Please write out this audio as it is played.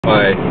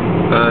Hi,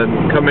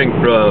 I'm coming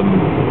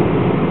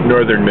from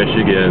northern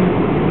Michigan,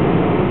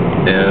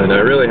 and I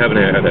really haven't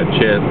had a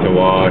chance to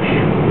wash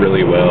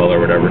really well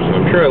or whatever, so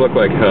I'm sure I look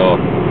like hell.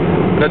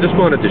 But I just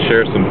wanted to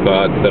share some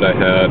thoughts that I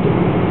had.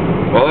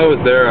 While I was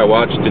there, I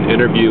watched an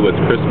interview with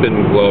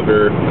Crispin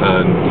Glover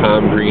on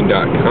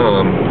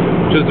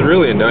TomGreen.com, which was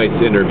really a nice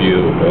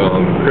interview.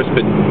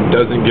 Crispin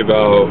doesn't give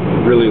out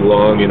really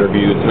long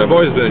interviews, and I've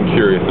always been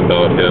curious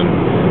about him.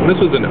 And this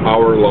was an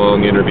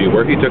hour-long interview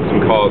where he took some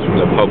calls from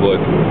the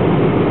public.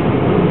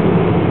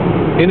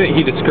 In it,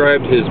 he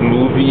described his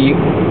movie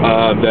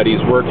that he's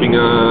working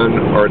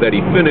on, or that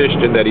he finished,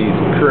 and that he's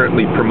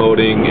currently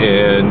promoting,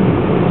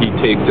 and he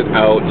takes it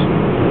out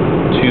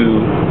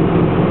to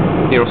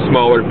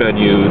smaller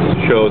venues,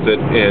 shows it,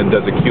 and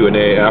does a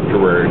Q&A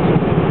afterwards,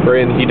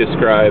 wherein he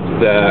describes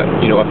that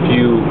a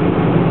few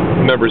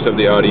members of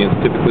the audience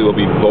typically will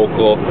be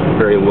vocal,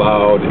 very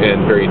loud,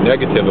 and very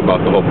negative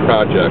about the whole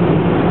project.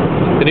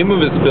 The name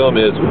of his film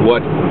is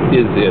What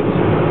Is It?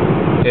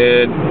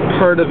 And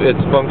part of its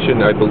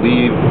function, I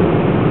believe,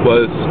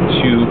 was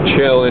to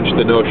challenge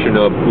the notion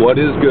of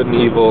what is good and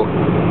evil,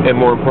 and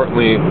more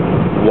importantly,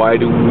 why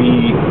do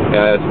we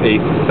as a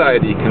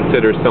society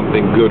consider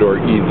something good or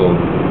evil?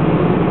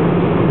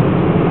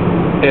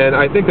 And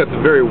I think that's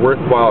a very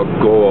worthwhile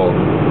goal.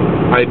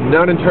 I'm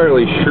not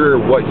entirely sure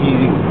what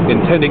he's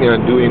intending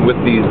on doing with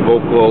these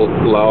vocal,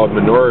 loud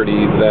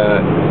minorities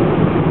that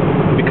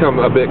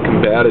become a bit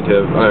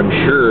combative, I'm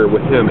sure,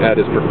 with him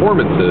at his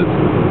performances.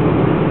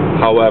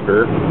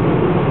 However,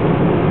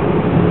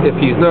 if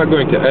he's not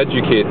going to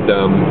educate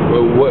them,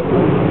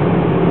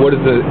 what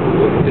is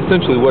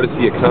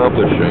he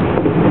accomplishing?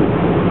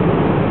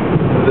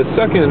 The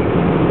second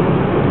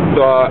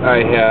thought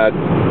I had,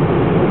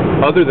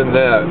 other than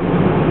that,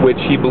 which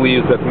he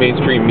believes that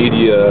mainstream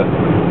media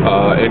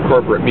and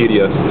corporate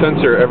media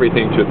censor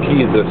everything to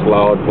appease this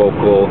loud,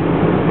 vocal,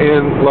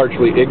 and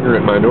largely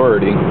ignorant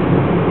minority,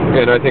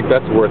 and I think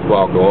that's a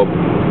worthwhile goal.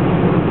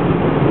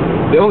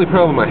 The only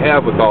problem I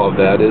have with all of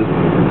that is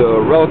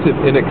the relative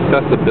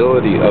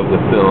inaccessibility of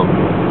the film.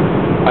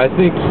 I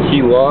think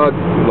he lauds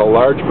a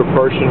large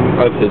proportion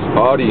of his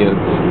audience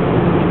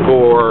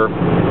for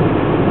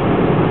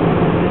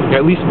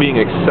at least being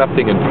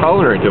accepting and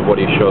tolerant of what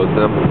he shows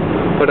them,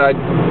 but I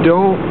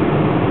don't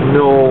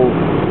know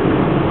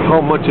how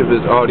much of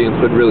his audience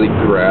would really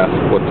grasp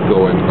what's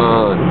going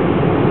on.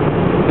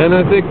 And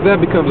I think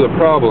that becomes a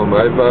problem.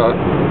 I've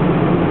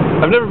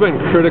never been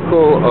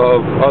critical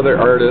of other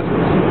artists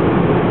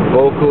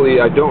vocally.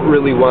 I don't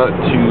really want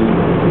to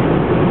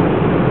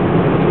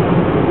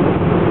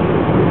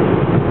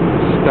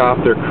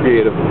stop their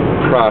creative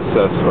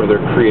process or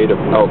their creative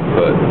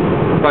output.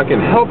 If I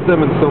can help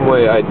them in some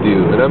way, I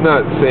do. And I'm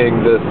not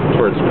saying this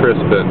towards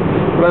Crispin,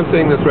 but I'm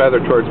saying this rather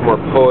towards more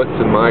poets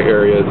in my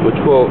areas,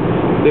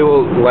 they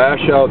will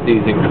lash out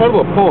these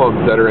incredible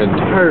poems that are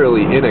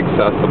entirely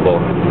inaccessible,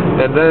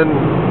 and then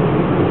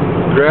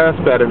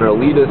grasp at an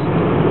elitist,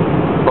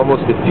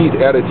 almost defeat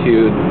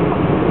attitude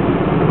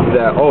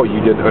that, oh, you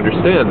didn't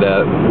understand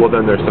that, well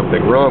then there's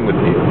something wrong with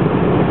you.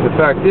 The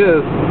fact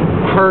is,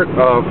 part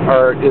of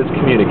art is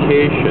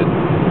communication,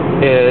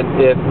 and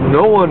if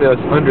no one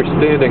is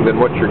understanding then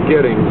what you're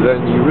getting,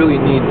 then you really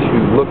need to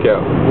look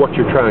at what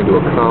you're trying to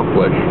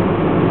accomplish.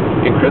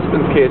 In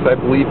Crispin's case, I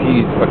believe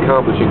he's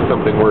accomplishing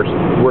something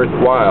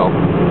worthwhile,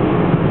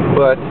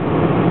 but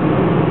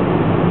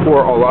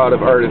for a lot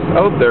of artists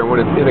out there, when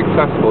it's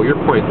inaccessible, your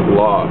point's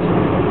lost,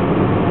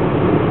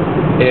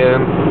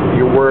 and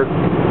your work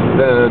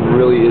then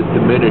really is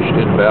diminished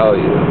in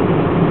value.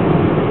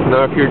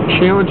 Now, if you're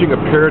challenging a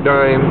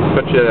paradigm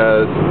such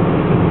as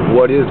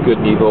what is good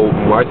and evil,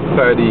 why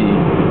society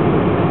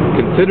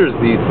considers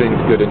these things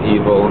good and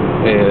evil,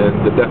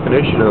 and the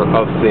definition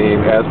of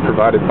same as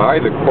provided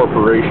by the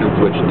corporations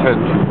which tend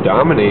to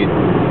dominate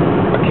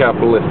a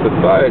capitalist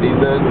society,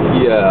 then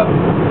yeah,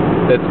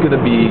 that's going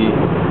to be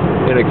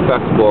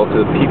inaccessible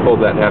to people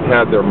that have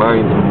had their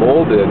minds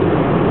molded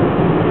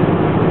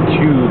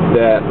to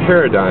that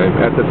paradigm.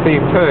 At the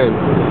same time,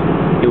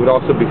 it would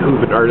also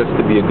behoove an artist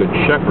to be a good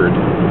shepherd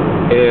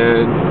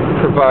and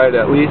provide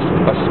at least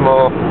a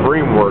small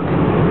framework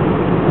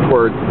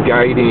for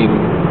guiding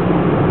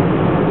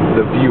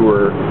the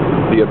viewer,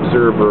 the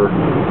observer,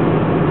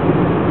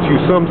 to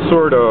some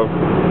sort of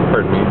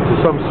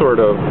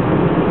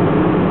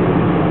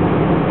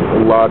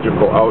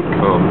logical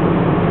outcome.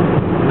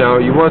 Now,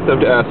 you want them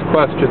to ask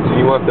questions, and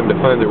you want them to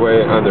find their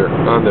way on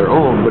their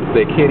own, but if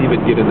they can't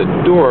even get in the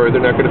door,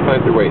 they're not going to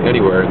find their way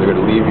anywhere, and they're going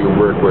to leave your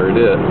work where it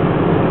is.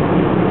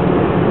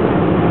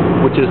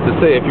 Which is to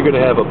say, if you're going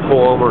to have a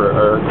poem or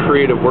a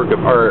creative work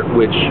of art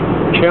which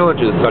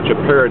challenges such a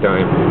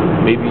paradigm,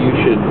 maybe you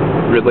should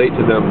relate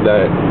to them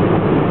that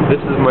this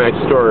is my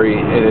story,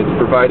 and it's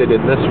provided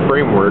in this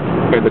framework,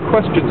 and the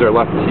questions are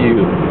left to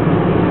you.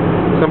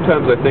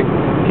 Sometimes I think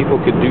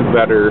people could do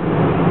better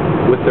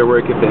with their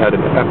work if they had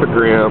an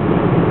epigram,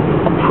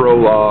 a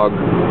prologue,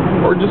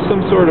 or just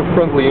some sort of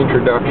friendly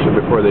introduction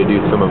before they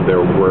do some of their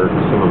work,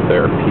 some of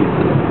their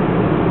pieces.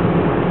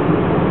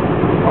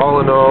 All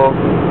in all,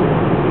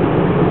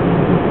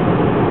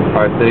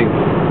 I think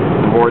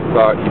the more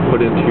thought you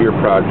put into your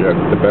project,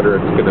 the better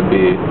it's going to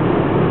be.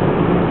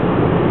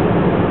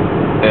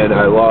 And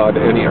I laud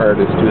any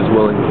artist who is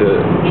willing to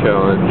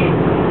challenge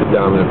the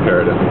dominant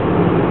paradigm.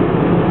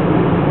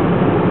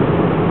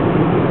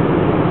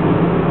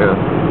 Yeah.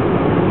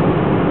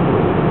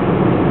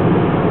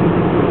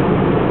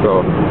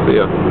 So, see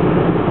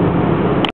ya.